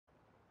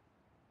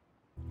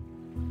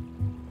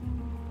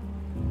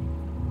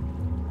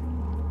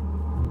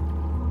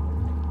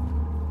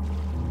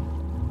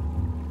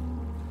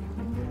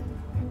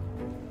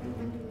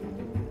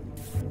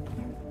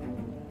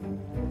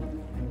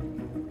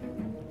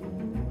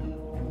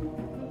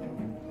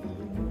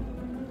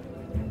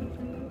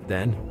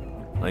Then,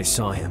 I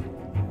saw him.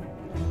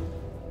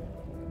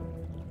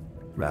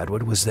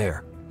 Radwood was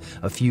there,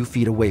 a few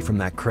feet away from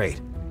that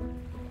crate.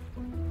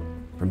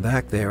 From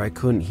back there, I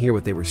couldn't hear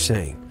what they were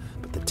saying,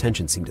 but the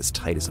tension seemed as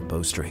tight as a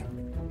bowstring.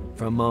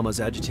 From Mama's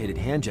agitated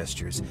hand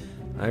gestures,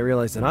 I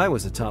realized that I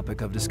was the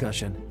topic of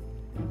discussion.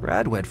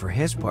 Radwood, for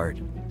his part,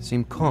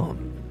 seemed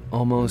calm,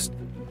 almost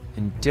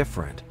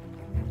indifferent.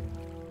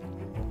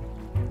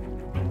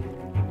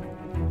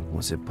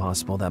 Was it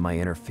possible that my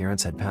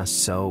interference had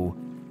passed so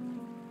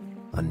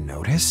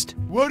unnoticed?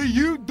 What are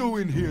you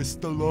doing here,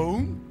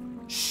 Stallone?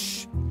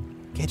 Shh!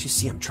 Can't you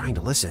see I'm trying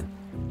to listen?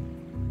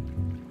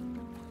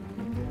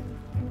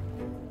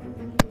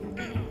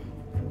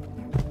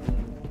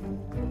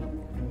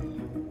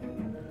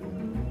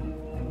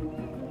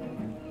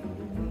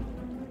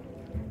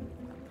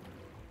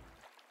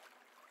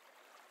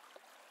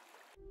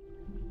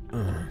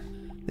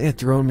 They had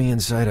thrown me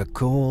inside a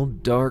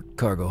cold, dark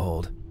cargo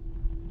hold.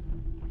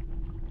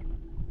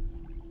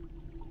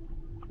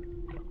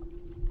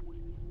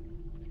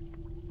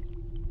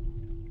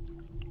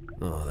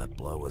 Oh, that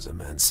blow was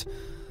immense.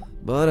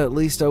 But at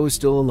least I was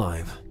still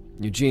alive.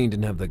 Eugene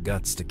didn't have the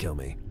guts to kill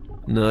me.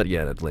 Not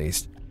yet, at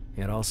least.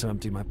 He had also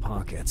emptied my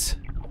pockets.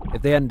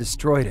 If they hadn't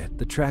destroyed it,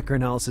 the tracker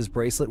analysis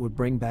bracelet would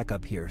bring back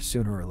up here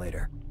sooner or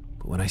later.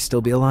 But would I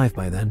still be alive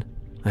by then?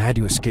 I had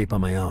to escape on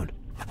my own.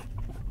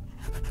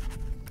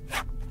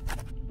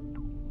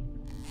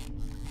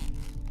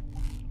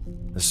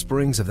 The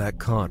springs of that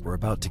cot were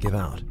about to give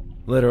out.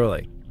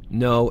 Literally.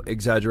 No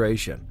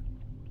exaggeration.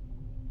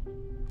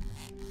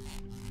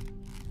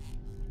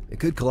 It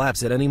could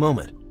collapse at any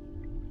moment.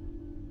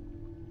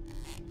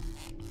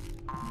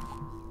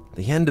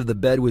 The end of the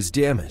bed was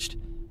damaged,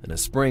 and a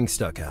spring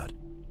stuck out.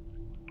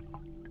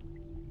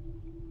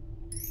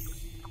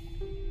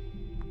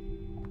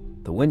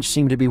 The winch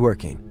seemed to be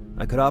working.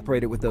 I could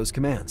operate it with those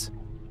commands.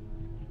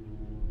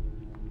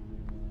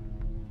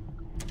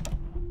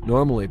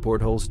 Normally,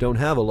 portholes don't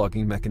have a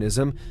locking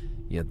mechanism,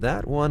 yet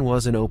that one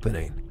was an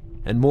opening.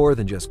 And more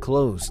than just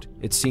closed,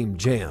 it seemed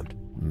jammed.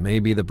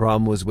 Maybe the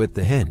problem was with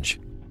the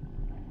hinge.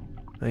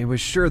 I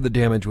was sure the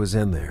damage was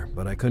in there,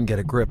 but I couldn't get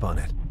a grip on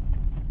it.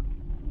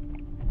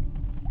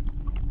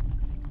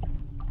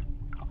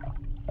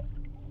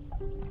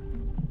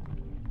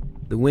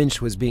 The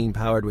winch was being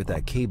powered with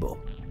that cable.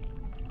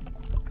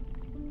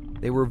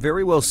 They were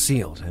very well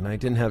sealed, and I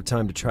didn't have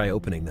time to try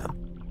opening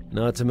them.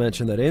 Not to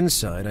mention that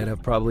inside, I'd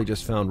have probably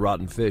just found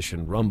rotten fish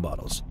and rum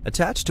bottles.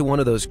 Attached to one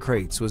of those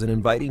crates was an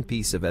inviting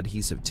piece of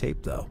adhesive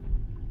tape, though.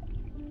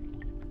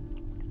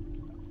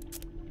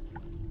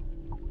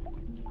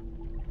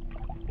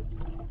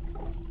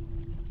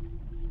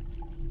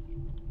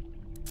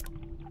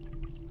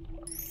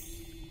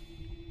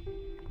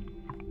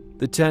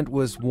 The tent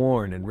was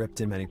worn and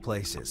ripped in many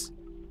places.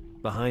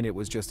 Behind it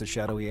was just a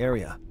shadowy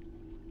area.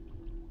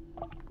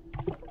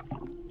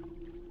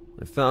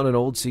 I found an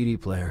old CD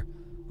player.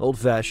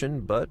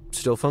 Old-fashioned, but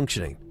still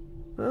functioning.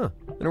 An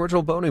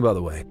original Pony, by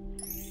the way.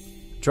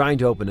 Trying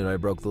to open it, I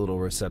broke the little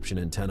reception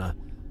antenna.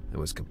 It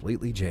was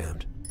completely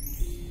jammed.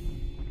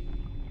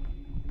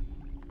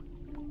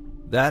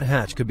 That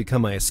hatch could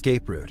become my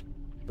escape route,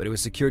 but it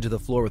was secured to the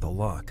floor with a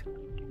lock.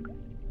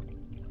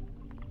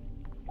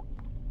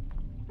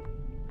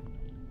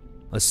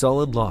 A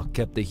solid lock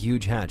kept the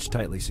huge hatch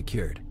tightly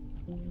secured.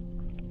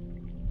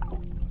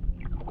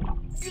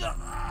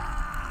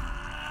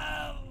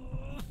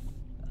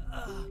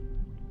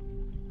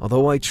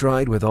 Although I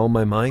tried with all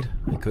my might,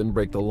 I couldn't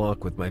break the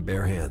lock with my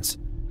bare hands.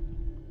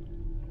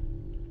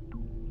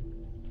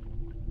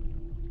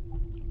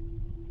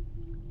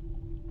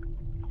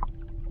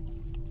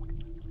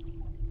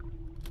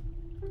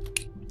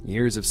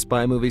 Years of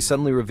spy movies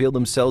suddenly revealed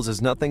themselves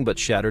as nothing but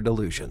shattered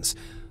illusions.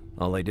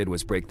 All I did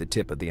was break the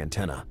tip of the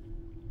antenna.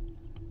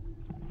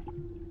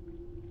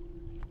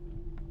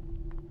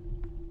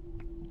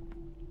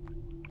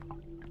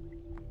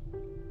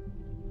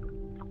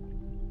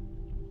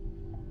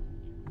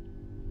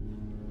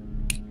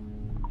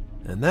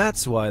 And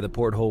that's why the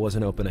porthole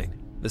wasn't opening.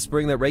 The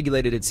spring that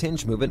regulated its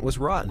hinge movement was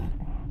rotten.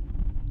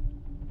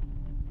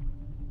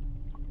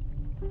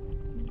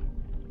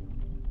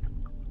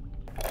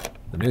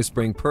 The new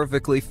spring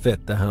perfectly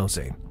fit the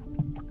housing.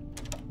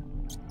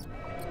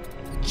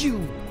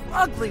 You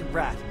ugly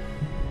rat!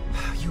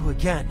 You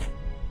again.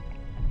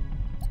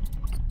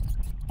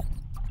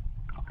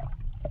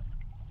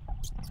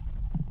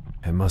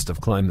 I must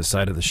have climbed the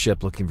side of the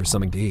ship looking for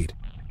something to eat.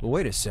 But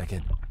wait a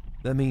second.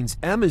 That means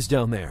Em is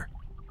down there.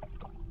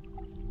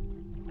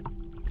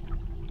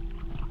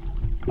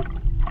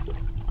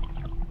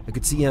 I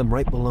could see Em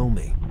right below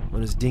me,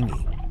 on his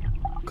dinghy.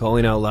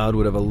 Calling out loud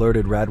would have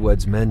alerted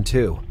Radwood's men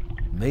too.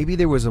 Maybe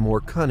there was a more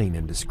cunning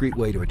and discreet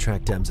way to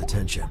attract Em's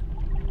attention.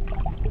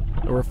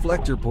 A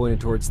reflector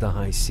pointed towards the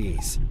high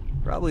seas,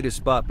 probably to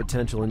spot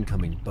potential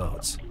incoming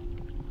boats.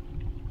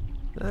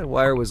 That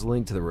wire was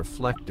linked to the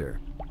reflector.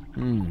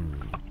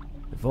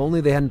 If only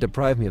they hadn't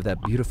deprived me of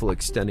that beautiful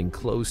extending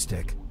clothes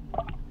stick.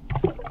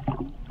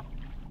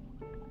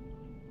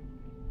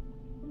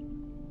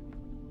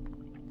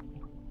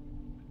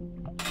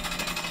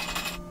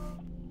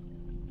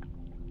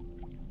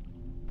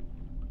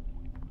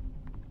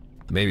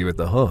 Maybe with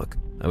the hook,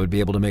 I would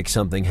be able to make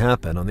something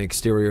happen on the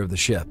exterior of the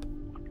ship.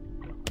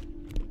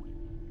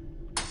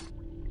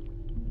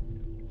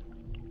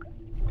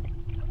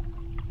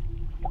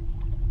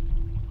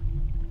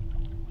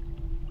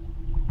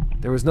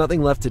 There was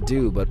nothing left to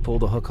do but pull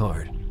the hook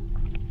hard.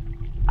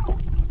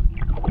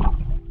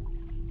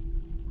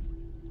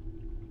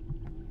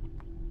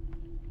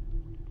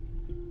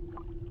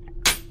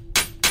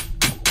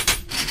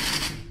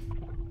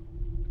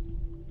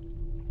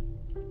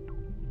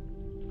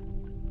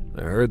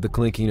 I heard the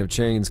clinking of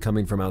chains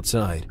coming from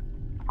outside.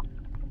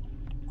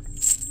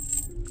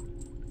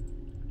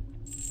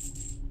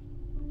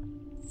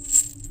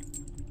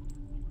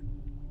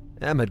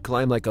 Em had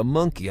climbed like a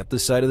monkey up the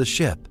side of the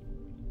ship.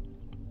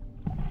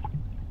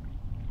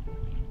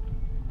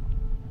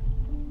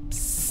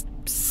 Psst,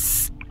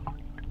 psst.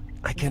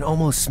 I can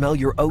almost smell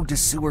your ode to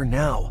sewer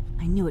now.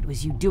 I knew it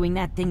was you doing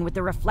that thing with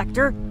the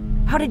reflector.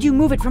 How did you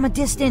move it from a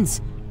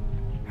distance?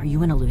 Are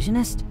you an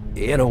illusionist?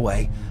 In a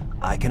way.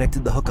 I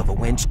connected the hook of a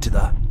winch to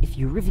the... If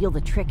you reveal the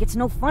trick, it's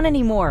no fun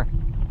anymore.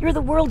 You're the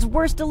world's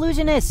worst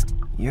illusionist.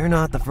 You're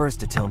not the first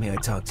to tell me I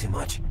talk too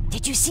much.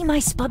 Did you see my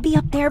spubby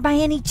up there by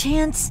any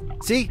chance?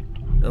 See?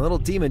 A little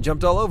demon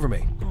jumped all over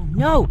me. Oh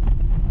no!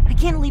 I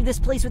can't leave this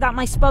place without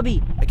my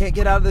spubby. I can't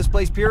get out of this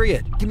place,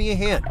 period. Give me a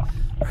hand.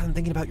 Rather than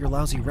thinking about your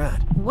lousy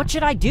rat. What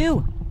should I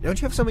do?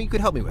 Don't you have something you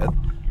could help me with?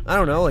 I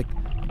don't know, like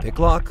a pick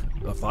lock,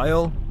 a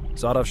file,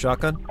 sawed-off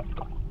shotgun?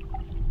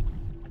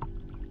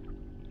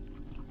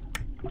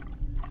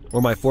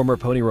 Or my former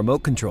pony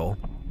remote control.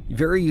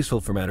 Very useful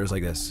for matters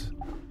like this.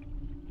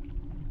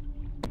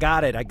 I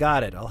got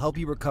it. I'll help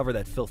you recover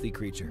that filthy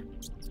creature.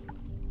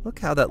 Look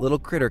how that little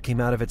critter came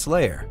out of its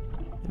lair.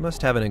 It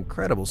must have an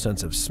incredible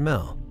sense of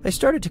smell. I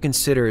started to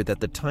consider that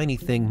the tiny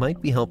thing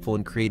might be helpful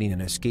in creating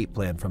an escape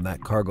plan from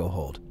that cargo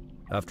hold.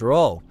 After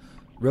all,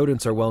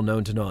 rodents are well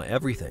known to gnaw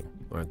everything,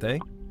 aren't they?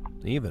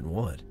 Even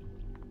wood.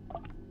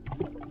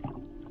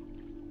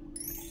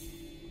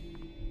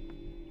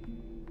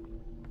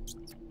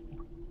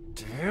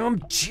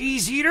 Damn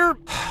cheese eater!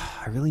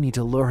 I really need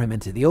to lure him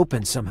into the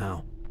open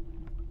somehow.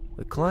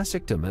 The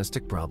classic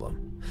domestic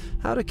problem.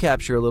 How to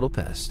capture a little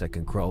pest that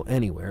can crawl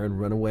anywhere and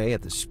run away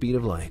at the speed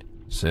of light.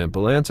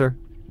 Simple answer,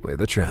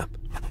 with a trap.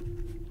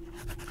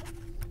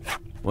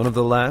 One of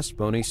the last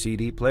Pony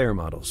CD player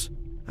models.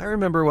 I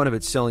remember one of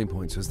its selling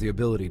points was the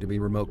ability to be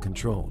remote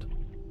controlled.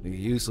 The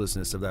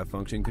uselessness of that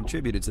function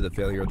contributed to the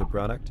failure of the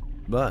product,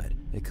 but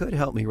it could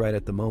help me right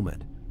at the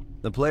moment.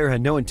 The player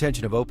had no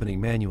intention of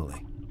opening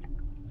manually.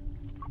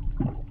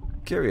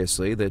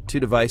 Curiously, the two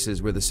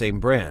devices were the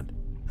same brand.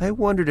 I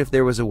wondered if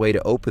there was a way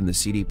to open the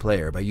CD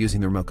player by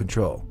using the remote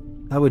control.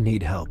 I would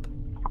need help.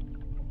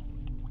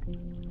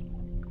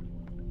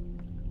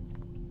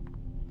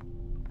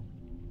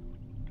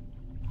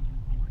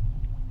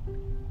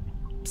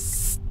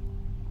 Psst.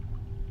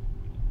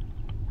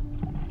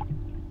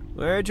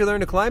 Where'd you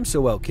learn to climb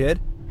so well, kid?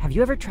 Have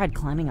you ever tried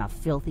climbing a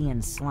filthy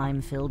and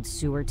slime-filled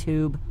sewer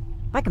tube?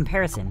 By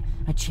comparison,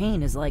 a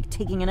chain is like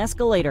taking an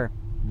escalator.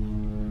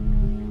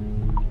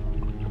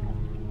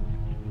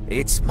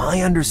 It's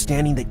my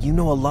understanding that you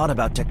know a lot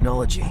about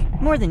technology.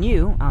 More than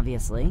you,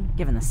 obviously,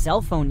 given the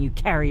cell phone you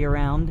carry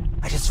around.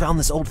 I just found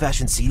this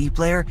old-fashioned CD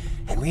player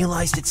and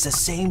realized it's the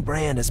same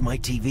brand as my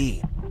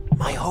TV.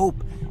 My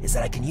hope is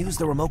that I can use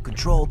the remote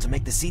control to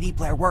make the CD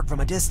player work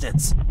from a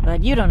distance.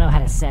 But you don't know how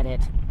to set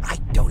it. I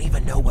don't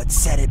even know what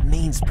set it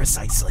means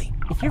precisely.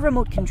 If your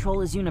remote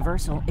control is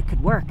universal, it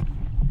could work.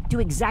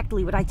 Do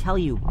exactly what I tell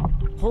you.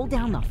 Hold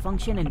down the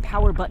function and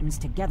power buttons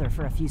together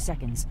for a few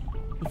seconds.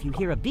 If you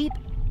hear a beep,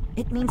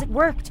 it means it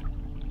worked.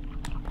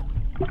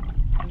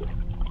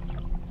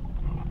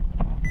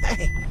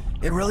 Hey,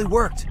 it really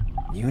worked.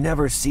 You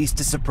never cease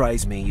to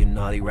surprise me, you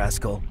naughty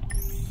rascal.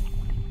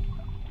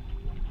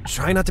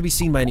 Try not to be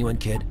seen by anyone,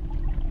 kid.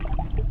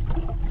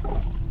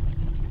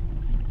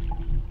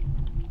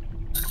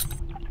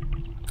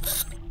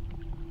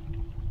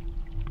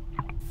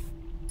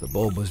 The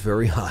bulb was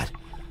very hot.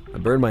 I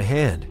burned my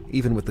hand,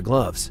 even with the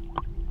gloves.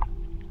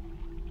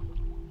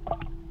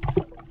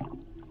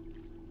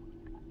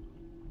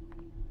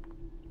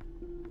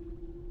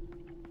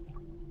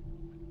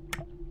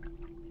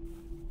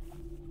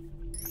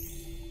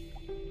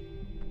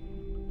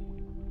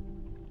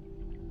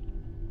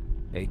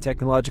 A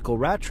technological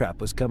rat trap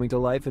was coming to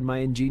life in my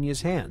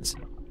ingenious hands.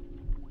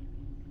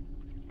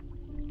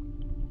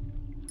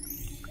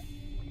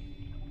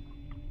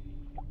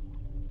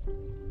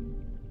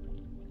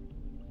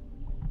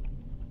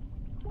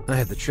 I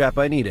had the trap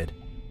I needed.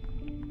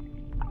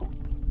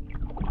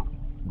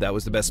 That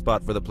was the best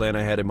spot for the plan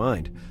I had in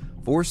mind.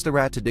 Force the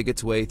rat to dig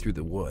its way through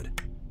the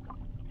wood.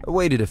 I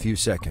waited a few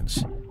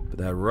seconds, but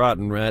that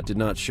rotten rat did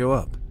not show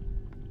up.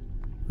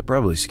 I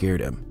probably scared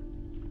him.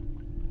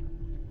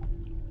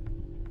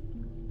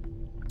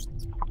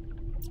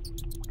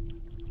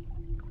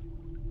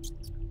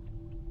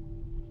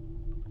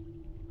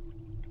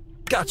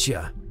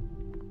 Gotcha!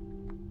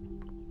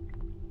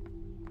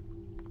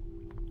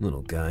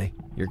 Little guy,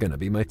 you're gonna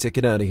be my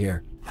ticket out of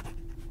here.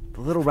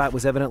 The little rat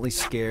was evidently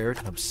scared,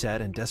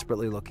 upset, and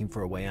desperately looking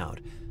for a way out,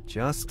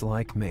 Just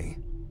like me.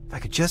 If I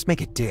could just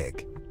make it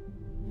dig.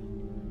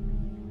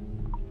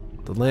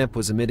 The lamp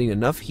was emitting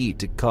enough heat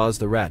to cause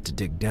the rat to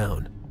dig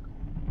down.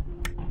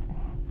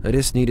 I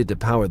just needed to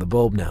power the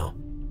bulb now.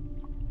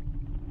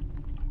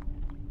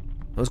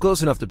 I was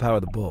close enough to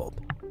power the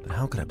bulb, but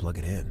how could I plug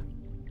it in?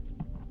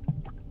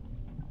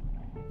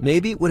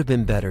 Maybe it would have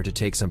been better to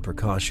take some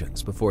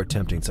precautions before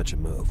attempting such a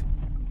move.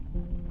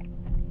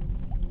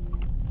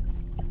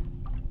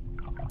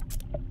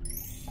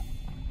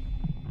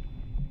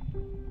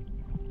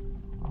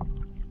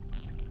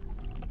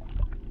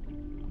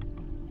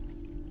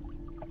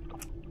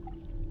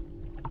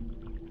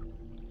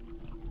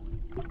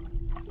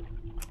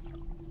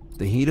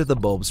 The heat of the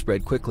bulb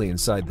spread quickly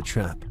inside the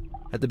trap.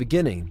 At the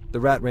beginning,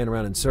 the rat ran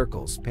around in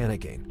circles,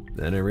 panicking.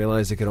 Then I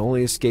realized it could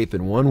only escape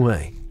in one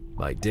way,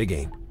 by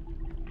digging.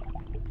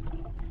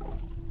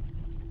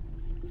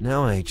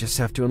 Now I just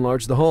have to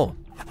enlarge the hole.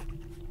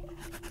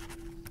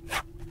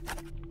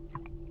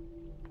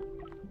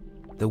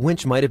 The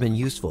winch might have been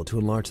useful to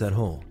enlarge that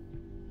hole.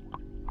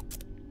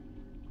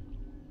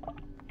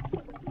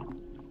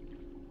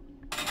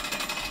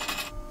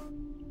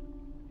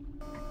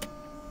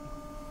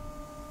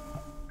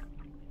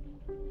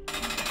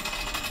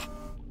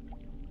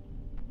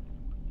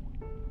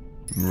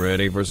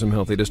 Ready for some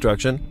healthy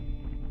destruction?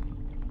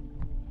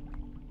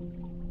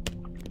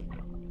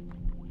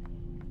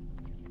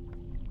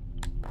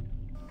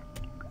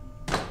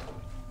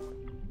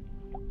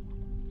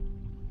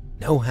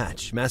 No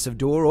hatch, massive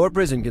door, or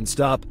prison can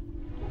stop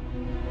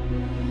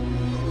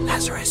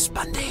Lazarus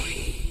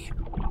Bundy.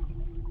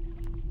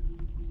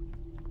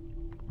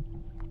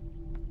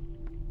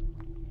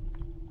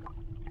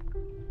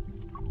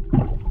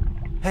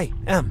 Hey,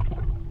 Em.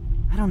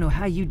 I don't know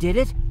how you did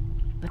it,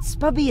 but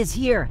Spubby is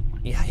here.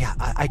 Yeah,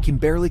 I can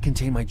barely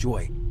contain my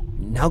joy.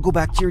 Now go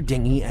back to your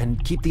dinghy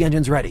and keep the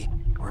engines ready.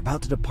 We're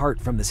about to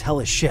depart from this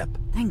hellish ship.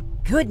 Thank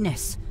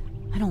goodness.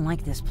 I don't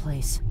like this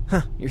place.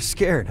 Huh, you're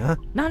scared, huh?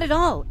 Not at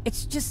all.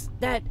 It's just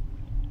that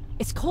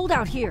it's cold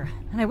out here,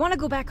 and I want to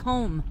go back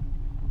home.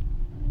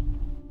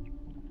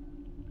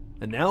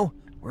 And now,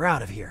 we're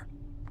out of here.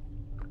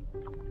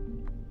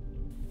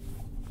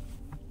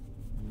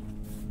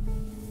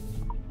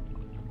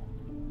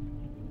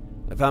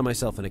 I found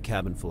myself in a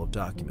cabin full of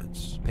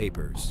documents,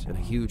 papers, and a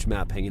huge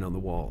map hanging on the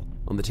wall.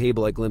 On the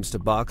table, I glimpsed a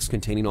box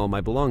containing all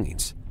my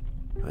belongings.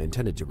 I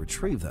intended to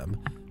retrieve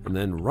them, and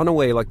then run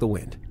away like the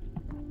wind.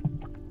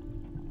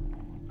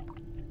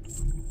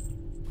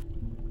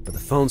 But the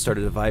phone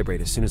started to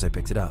vibrate as soon as I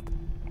picked it up.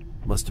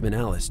 Must have been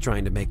Alice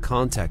trying to make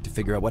contact to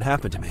figure out what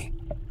happened to me.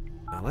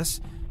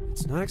 Alice,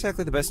 it's not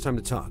exactly the best time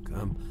to talk.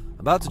 I'm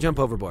about to jump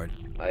overboard.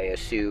 I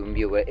assume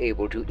you were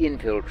able to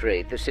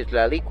infiltrate the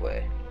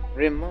Citlalique.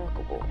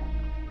 Remarkable.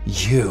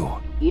 You!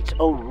 It's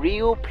a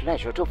real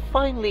pleasure to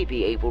finally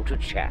be able to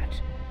chat,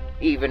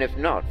 even if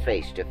not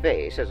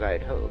face-to-face as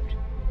I'd hoped.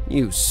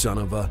 You son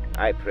of a...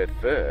 I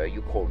prefer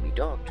you call me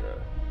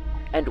Doctor.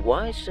 And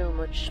why so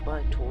much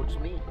spite towards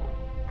me?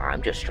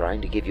 I'm just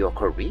trying to give your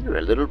career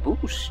a little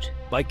boost.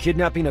 By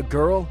kidnapping a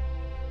girl?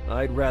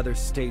 I'd rather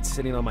stayed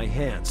sitting on my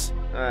hands.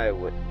 I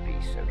wouldn't be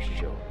so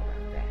sure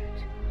about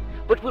that.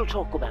 But we'll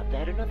talk about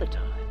that another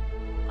time.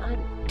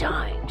 I'm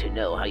dying to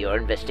know how your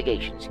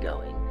investigation's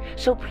going.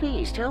 So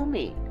please tell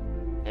me,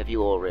 have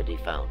you already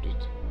found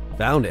it?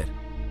 Found it?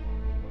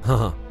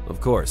 Haha, of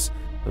course.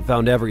 I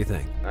found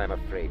everything. I'm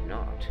afraid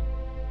not.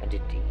 And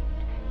indeed,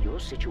 your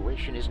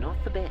situation is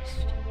not the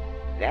best.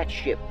 That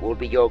ship will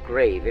be your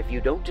grave if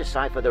you don't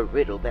decipher the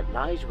riddle that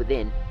lies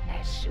within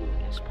as soon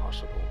as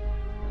possible.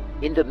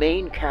 In the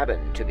main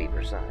cabin, to be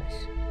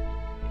precise.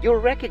 You'll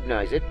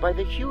recognize it by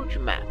the huge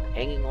map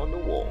hanging on the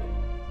wall.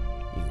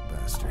 You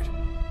bastard.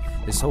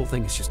 This whole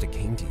thing is just a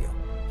game to you.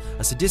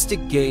 A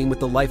sadistic game with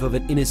the life of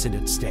an innocent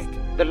at stake.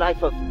 The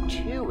life of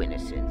two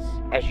innocents,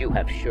 as you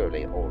have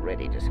surely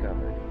already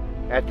discovered.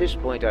 At this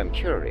point, I'm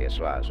curious,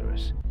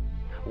 Lazarus.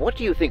 What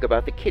do you think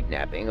about the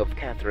kidnapping of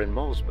Catherine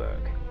Malsberg?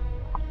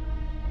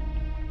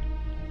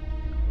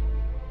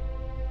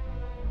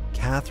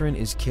 Catherine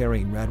is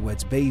carrying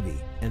Radwed's baby,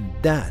 and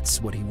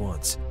that's what he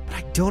wants. But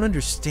I don't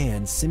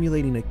understand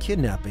simulating a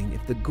kidnapping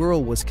if the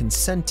girl was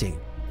consenting.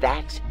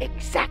 That's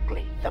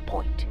exactly the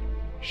point.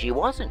 She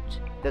wasn't.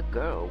 The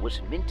girl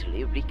was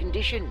mentally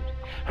reconditioned.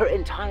 Her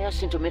entire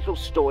sentimental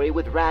story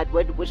with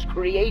Radwed was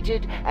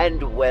created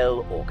and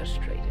well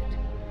orchestrated.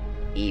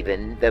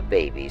 Even the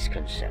baby's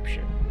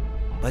conception.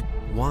 But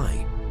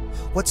why?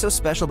 What's so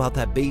special about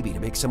that baby to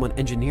make someone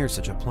engineer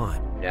such a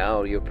plot?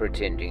 Now you're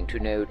pretending to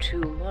know too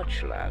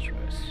much,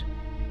 Lazarus.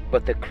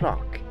 But the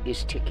clock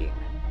is ticking.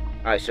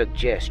 I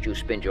suggest you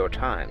spend your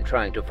time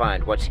trying to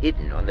find what's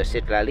hidden on the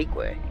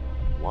Citlalique.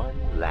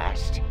 One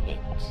last hint.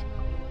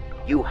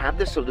 You have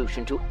the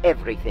solution to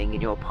everything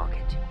in your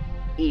pocket.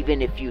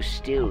 Even if you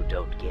still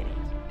don't get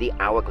it. The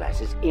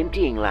hourglass is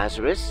emptying,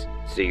 Lazarus.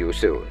 See you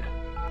soon.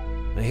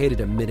 I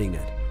hated admitting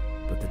it,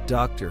 but the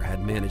doctor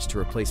had managed to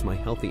replace my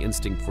healthy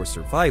instinct for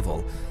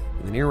survival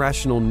with an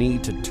irrational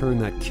need to turn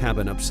that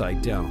cabin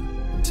upside down.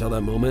 Until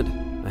that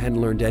moment, I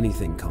hadn't learned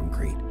anything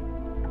concrete,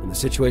 and the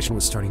situation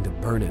was starting to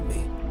burn at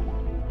me.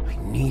 I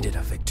needed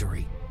a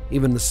victory,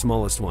 even the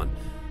smallest one,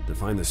 to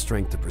find the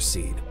strength to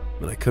proceed,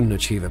 but I couldn't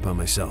achieve it by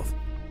myself.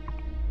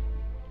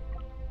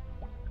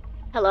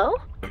 Hello?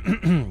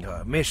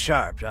 Miss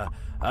Sharp,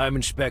 I'm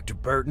Inspector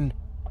Burton.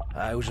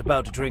 I was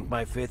about to drink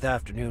my 5th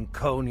afternoon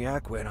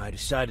cognac when I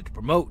decided to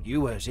promote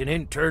you as an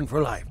intern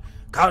for life.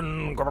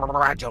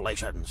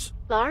 Congratulations.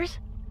 Lars?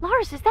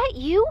 Lars, is that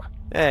you?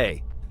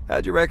 Hey,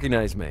 how'd you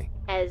recognize me?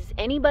 Has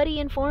anybody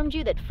informed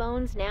you that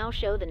phones now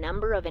show the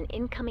number of an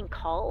incoming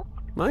call?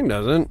 Mine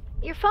doesn't.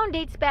 Your phone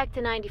dates back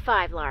to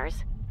 95,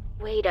 Lars.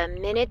 Wait a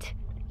minute.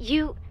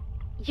 You're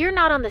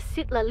not on the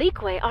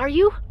Sitlalikwe, are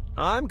you?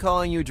 I'm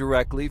calling you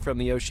directly from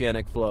the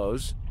oceanic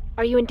flows.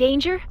 Are you in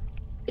danger?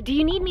 Do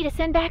you need me to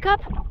send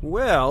backup?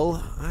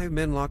 Well, I've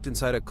been locked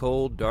inside a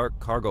cold, dark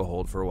cargo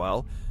hold for a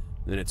while,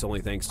 and it's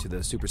only thanks to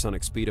the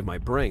supersonic speed of my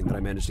brain that I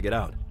managed to get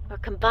out. Or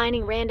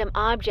combining random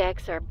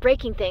objects or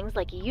breaking things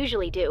like you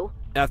usually do?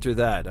 After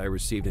that, I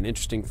received an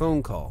interesting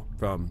phone call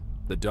from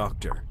the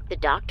doctor. The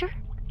doctor?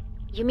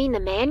 You mean the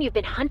man you've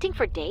been hunting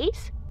for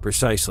days?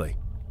 Precisely.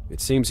 It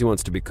seems he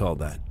wants to be called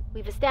that.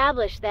 We've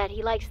established that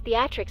he likes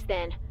theatrics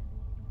then.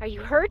 Are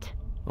you hurt?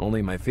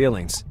 Only my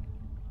feelings.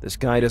 This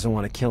guy doesn't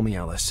want to kill me,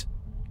 Alice.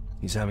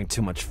 He's having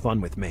too much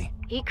fun with me.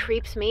 He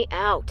creeps me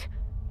out.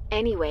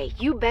 Anyway,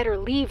 you better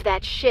leave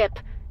that ship,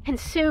 and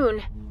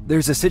soon.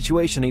 There's a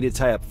situation I need to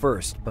tie up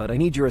first, but I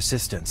need your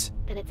assistance.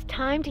 Then it's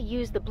time to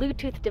use the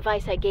Bluetooth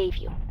device I gave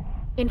you.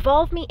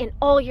 Involve me in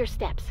all your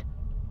steps.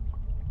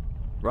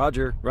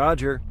 Roger,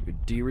 Roger.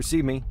 Do you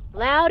receive me?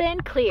 Loud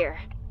and clear.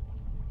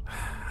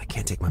 I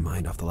can't take my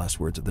mind off the last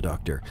words of the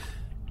doctor.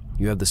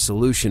 You have the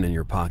solution in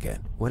your pocket.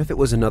 What if it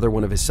was another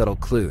one of his subtle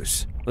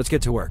clues? Let's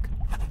get to work.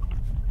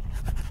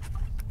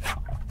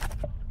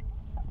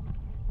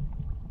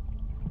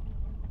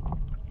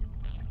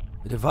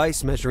 The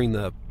device measuring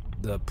the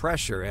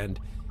pressure and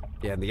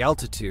the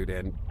altitude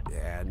and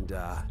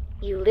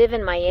You live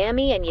in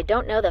Miami and you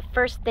don't know the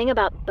first thing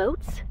about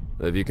boats?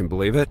 if you can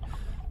believe it,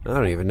 I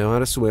don't even know how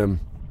to swim.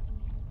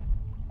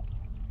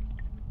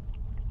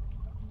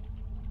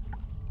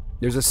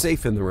 There's a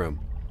safe in the room.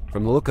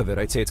 From the look of it,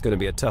 I'd say it's going to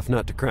be a tough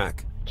nut to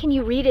crack. Can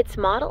you read its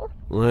model?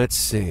 Let's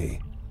see.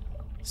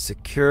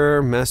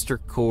 Secure Master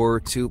Core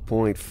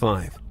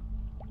 2.5.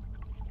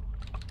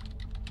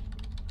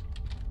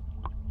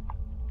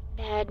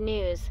 Bad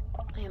news.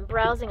 I am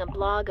browsing a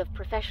blog of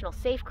professional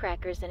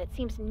safecrackers and it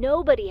seems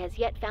nobody has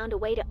yet found a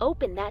way to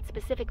open that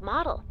specific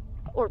model.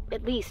 Or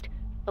at least,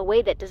 a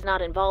way that does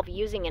not involve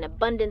using an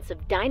abundance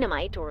of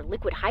dynamite or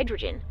liquid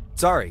hydrogen.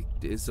 Sorry,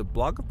 is a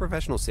blog of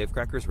professional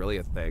safecrackers really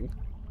a thing?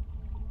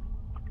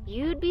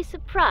 You'd be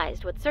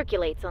surprised what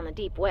circulates on the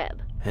deep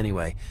web.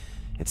 Anyway,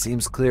 it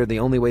seems clear the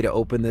only way to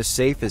open this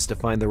safe is to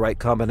find the right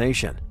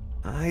combination.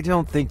 I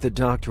don't think the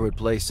doctor would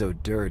play so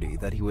dirty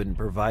that he wouldn't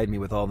provide me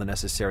with all the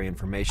necessary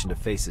information to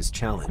face his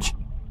challenge.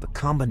 The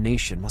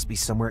combination must be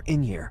somewhere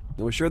in here.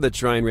 I was sure that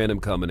trying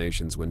random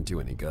combinations wouldn't do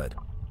any good.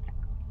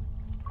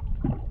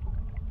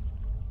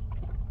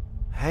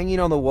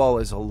 Hanging on the wall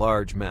is a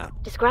large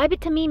map. Describe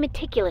it to me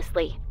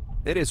meticulously.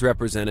 It is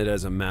represented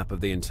as a map of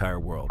the entire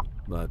world,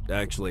 but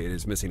actually it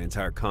is missing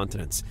entire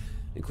continents,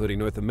 including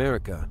North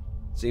America.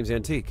 Seems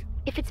antique.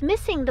 If it's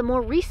missing the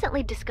more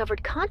recently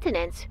discovered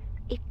continents,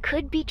 it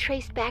could be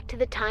traced back to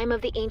the time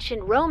of the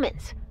ancient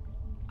Romans.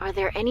 Are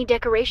there any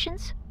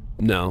decorations?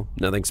 No,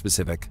 nothing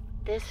specific.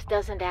 This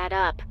doesn't add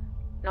up.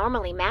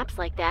 Normally maps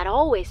like that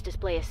always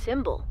display a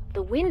symbol,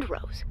 the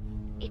windrose.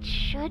 It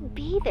should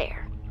be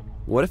there.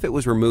 What if it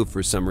was removed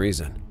for some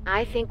reason?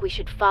 I think we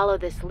should follow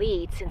this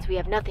lead since we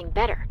have nothing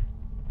better.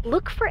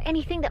 Look for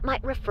anything that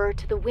might refer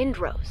to the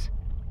windrose.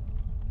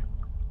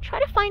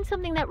 Try to find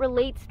something that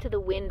relates to the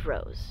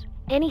windrose.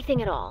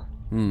 Anything at all.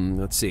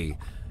 Let's see.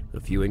 A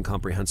few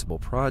incomprehensible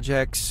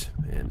projects,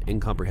 an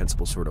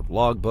incomprehensible sort of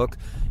logbook,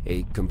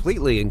 a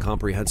completely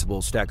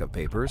incomprehensible stack of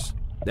papers.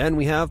 Then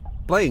we have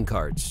playing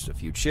cards, a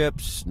few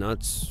chips,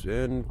 nuts,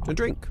 and a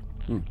drink.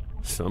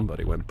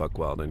 Somebody went buck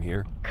wild in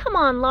here. Come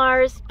on,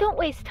 Lars. Don't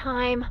waste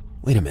time.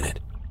 Wait a minute.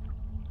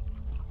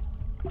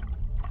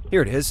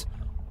 Here it is.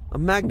 A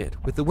magnet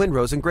with the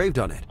windrose engraved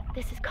on it.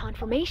 This is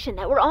confirmation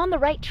that we're on the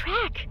right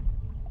track.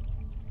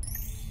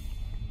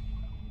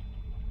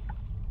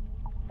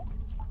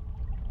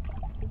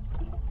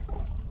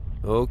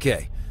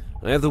 Okay,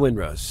 I have the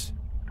windrose.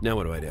 Now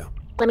what do I do?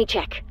 Let me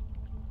check.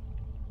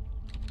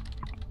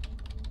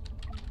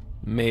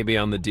 Maybe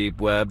on the deep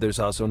web there's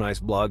also a nice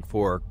blog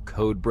for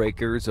code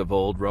breakers of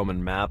old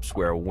Roman maps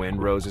where a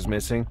windrose is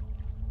missing.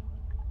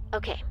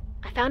 Okay,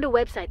 I found a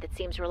website that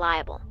seems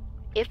reliable.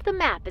 If the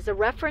map is a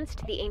reference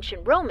to the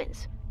ancient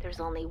Romans, there's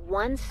only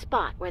one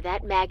spot where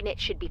that magnet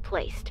should be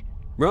placed.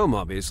 Rome,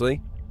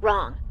 obviously.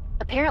 Wrong.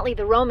 Apparently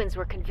the Romans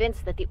were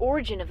convinced that the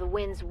origin of the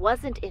winds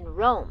wasn't in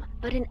Rome,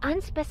 but an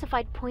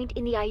unspecified point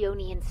in the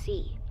Ionian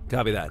Sea.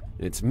 Copy that.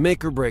 It's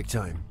make or break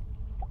time.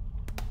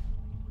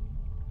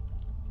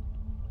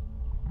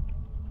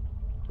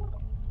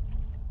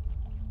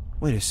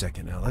 Wait a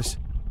second, Alice.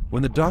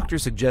 When the doctor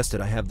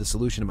suggested I have the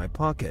solution in my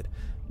pocket,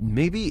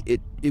 maybe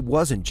it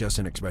wasn't just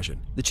an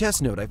expression. The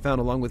chest note I found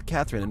along with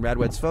Catherine and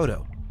Radwed's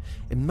photo.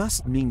 It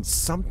must mean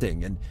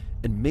something, and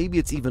maybe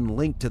it's even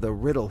linked to the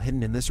riddle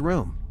hidden in this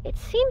room. It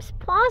seems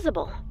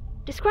plausible.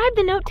 Describe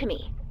the note to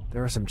me.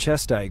 There are some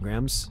chess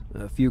diagrams,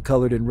 a few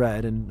colored in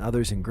red and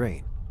others in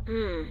green.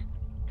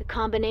 The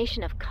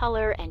combination of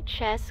color and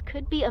chess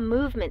could be a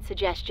movement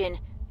suggestion.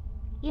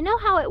 You know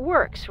how it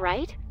works,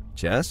 right?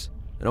 Chess?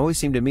 It always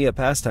seemed to me a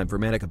pastime for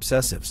manic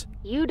obsessives.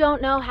 You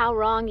don't know how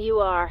wrong you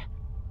are.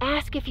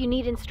 Ask if you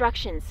need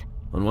instructions.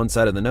 On one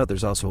side of the note,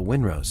 there's also a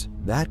windrose.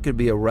 That could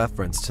be a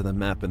reference to the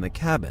map in the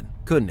cabin,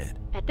 couldn't it?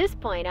 At this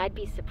point, I'd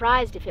be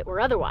surprised if it were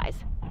otherwise.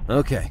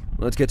 Okay,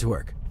 let's get to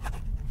work.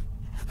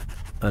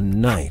 A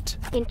knight.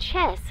 In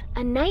chess,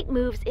 a knight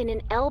moves in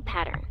an L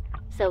pattern.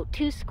 So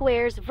 2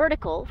 squares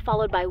vertical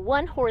followed by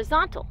 1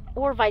 horizontal,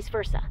 or vice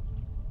versa.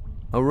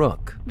 A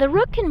rook. The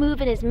rook can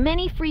move in as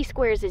many free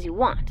squares as you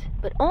want,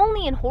 but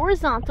only in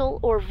horizontal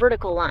or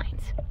vertical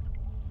lines.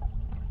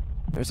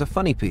 There's a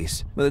funny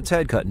piece, with its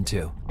head cut in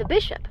two. The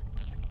bishop.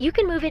 You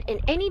can move it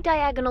in any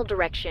diagonal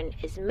direction,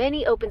 as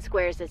many open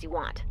squares as you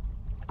want.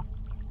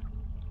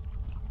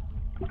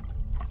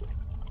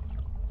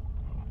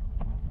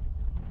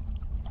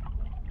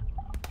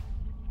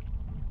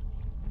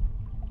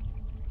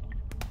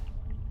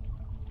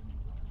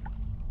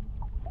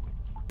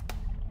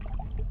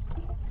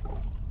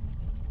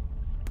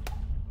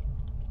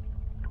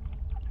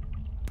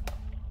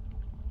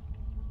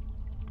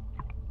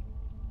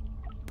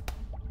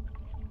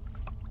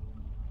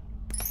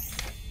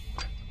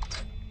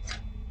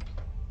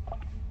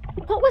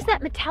 What was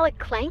that metallic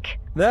clank?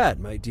 That,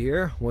 my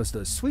dear, was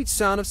the sweet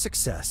sound of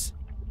success.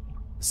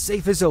 The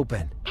safe is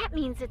open. That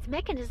means its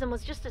mechanism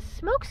was just a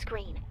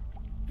smokescreen.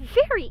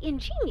 Very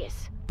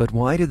ingenious. But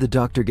why did the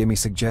doctor give me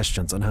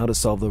suggestions on how to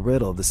solve the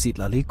riddle of the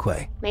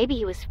Citlalique? Maybe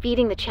he was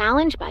feeding the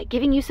challenge by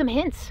giving you some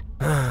hints.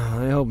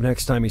 I hope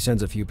next time he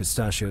sends a few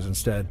pistachios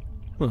instead.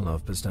 I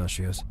love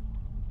pistachios.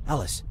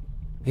 Alice,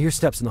 I hear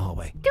steps in the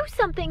hallway. Do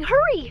something,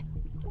 hurry!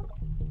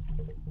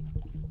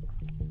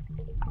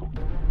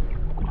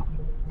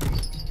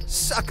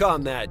 Suck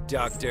on that,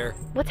 Doctor.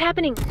 What's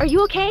happening? Are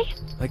you okay?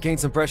 I gained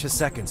some precious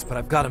seconds, but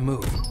I've got to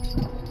move.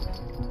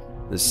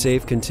 The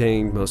safe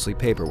contained mostly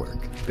paperwork,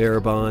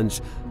 bearer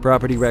bonds,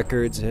 property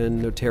records,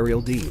 and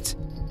notarial deeds.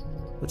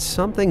 But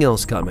something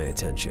else caught my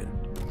attention.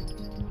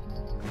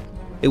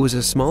 It was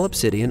a small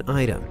obsidian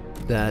item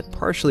that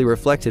partially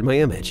reflected my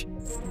image.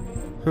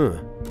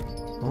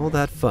 All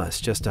that fuss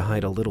just to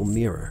hide a little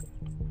mirror.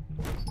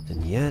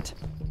 And yet,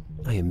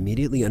 I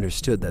immediately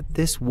understood that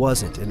this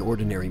wasn't an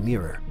ordinary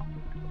mirror.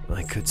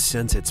 I could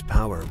sense its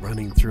power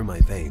running through my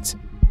veins.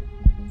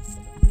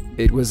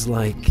 It was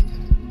like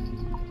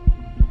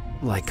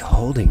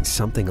holding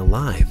something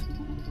alive.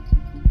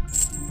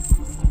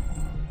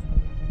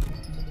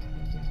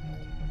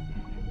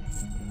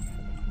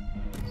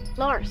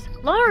 Lars!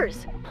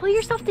 Pull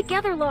yourself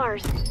together,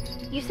 Lars!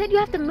 You said you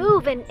have to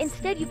move, and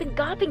instead you've been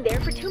gawping there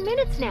for 2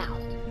 minutes now.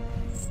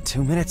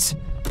 2 minutes?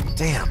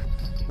 Damn,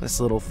 this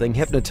little thing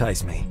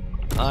hypnotized me.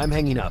 I'm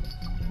hanging up.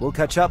 We'll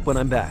catch up when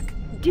I'm back.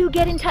 Do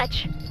get in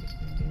touch.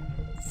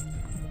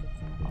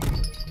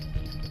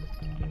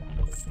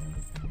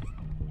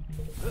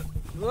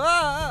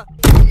 Ah!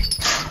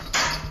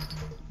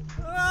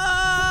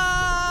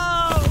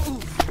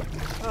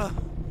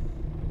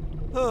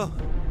 Oh!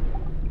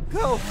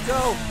 Go!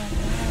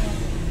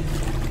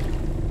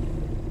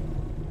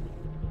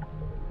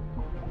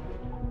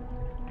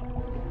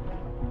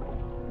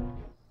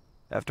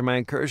 After my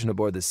incursion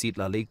aboard the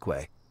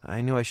Citlalique, I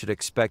knew I should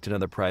expect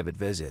another private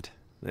visit.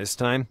 This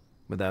time,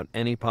 without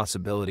any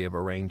possibility of a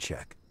rain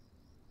check.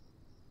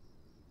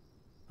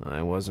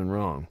 I wasn't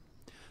wrong.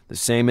 The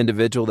same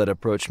individual that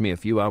approached me a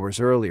few hours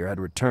earlier had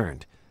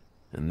returned,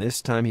 and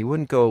this time he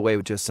wouldn't go away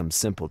with just some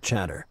simple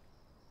chatter.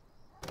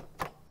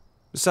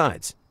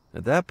 Besides,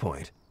 at that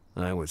point,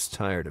 I was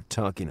tired of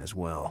talking as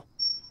well.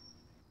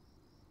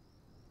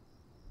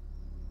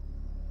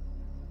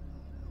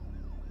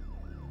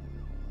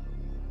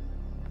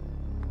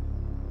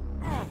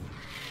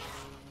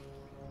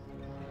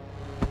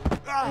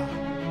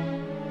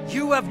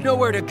 You have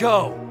nowhere to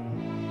go!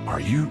 Are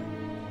you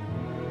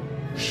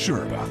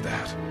sure about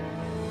that?